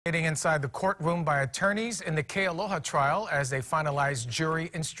Waiting inside the courtroom by attorneys in the Kealoha trial as they finalize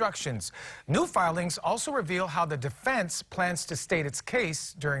jury instructions. New filings also reveal how the defense plans to state its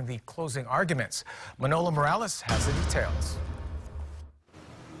case during the closing arguments. Manolo Morales has the details.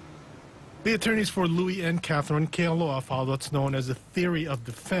 The attorneys for Louis and Catherine Kealoha filed what's known as a theory of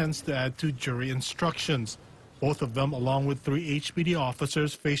defense to add to jury instructions. Both of them, along with 3 HPD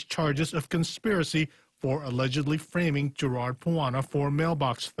officers, face charges of conspiracy for allegedly framing Gerard Puana for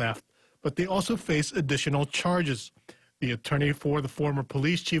mailbox theft, but they also face additional charges. The attorney for the former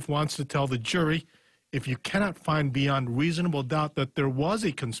police chief wants to tell the jury, if you cannot find beyond reasonable doubt that there was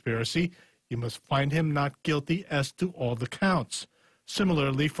a conspiracy, you must find him not guilty as to all the counts.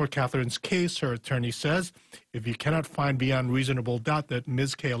 Similarly, for Catherine's case, her attorney says, if you cannot find beyond reasonable doubt that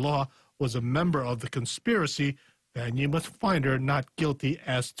Ms. Kealoha was a member of the conspiracy, then you must find her not guilty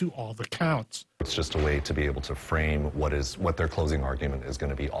as to all the counts. It's just a way to be able to frame what their closing argument is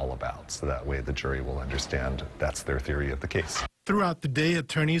going to be all about, so that way the jury will understand that's their theory of the case. Throughout the day,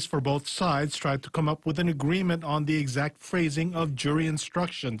 attorneys for both sides tried to come up with an agreement on the exact phrasing of jury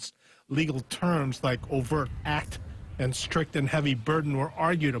instructions. Legal terms like overt act and strict and heavy burden were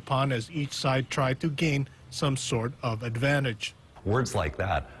argued upon as each side tried to gain some sort of advantage. Words like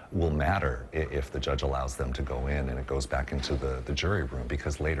that will matter if the judge allows them to go in and it goes back into the jury room,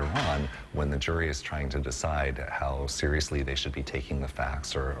 because later on, when the jury is trying to decide how seriously they should be taking the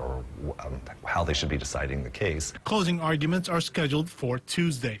facts or how they should be deciding the case. Closing arguments are scheduled for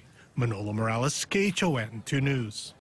Tuesday. Manolo Morales, KHON 2 News.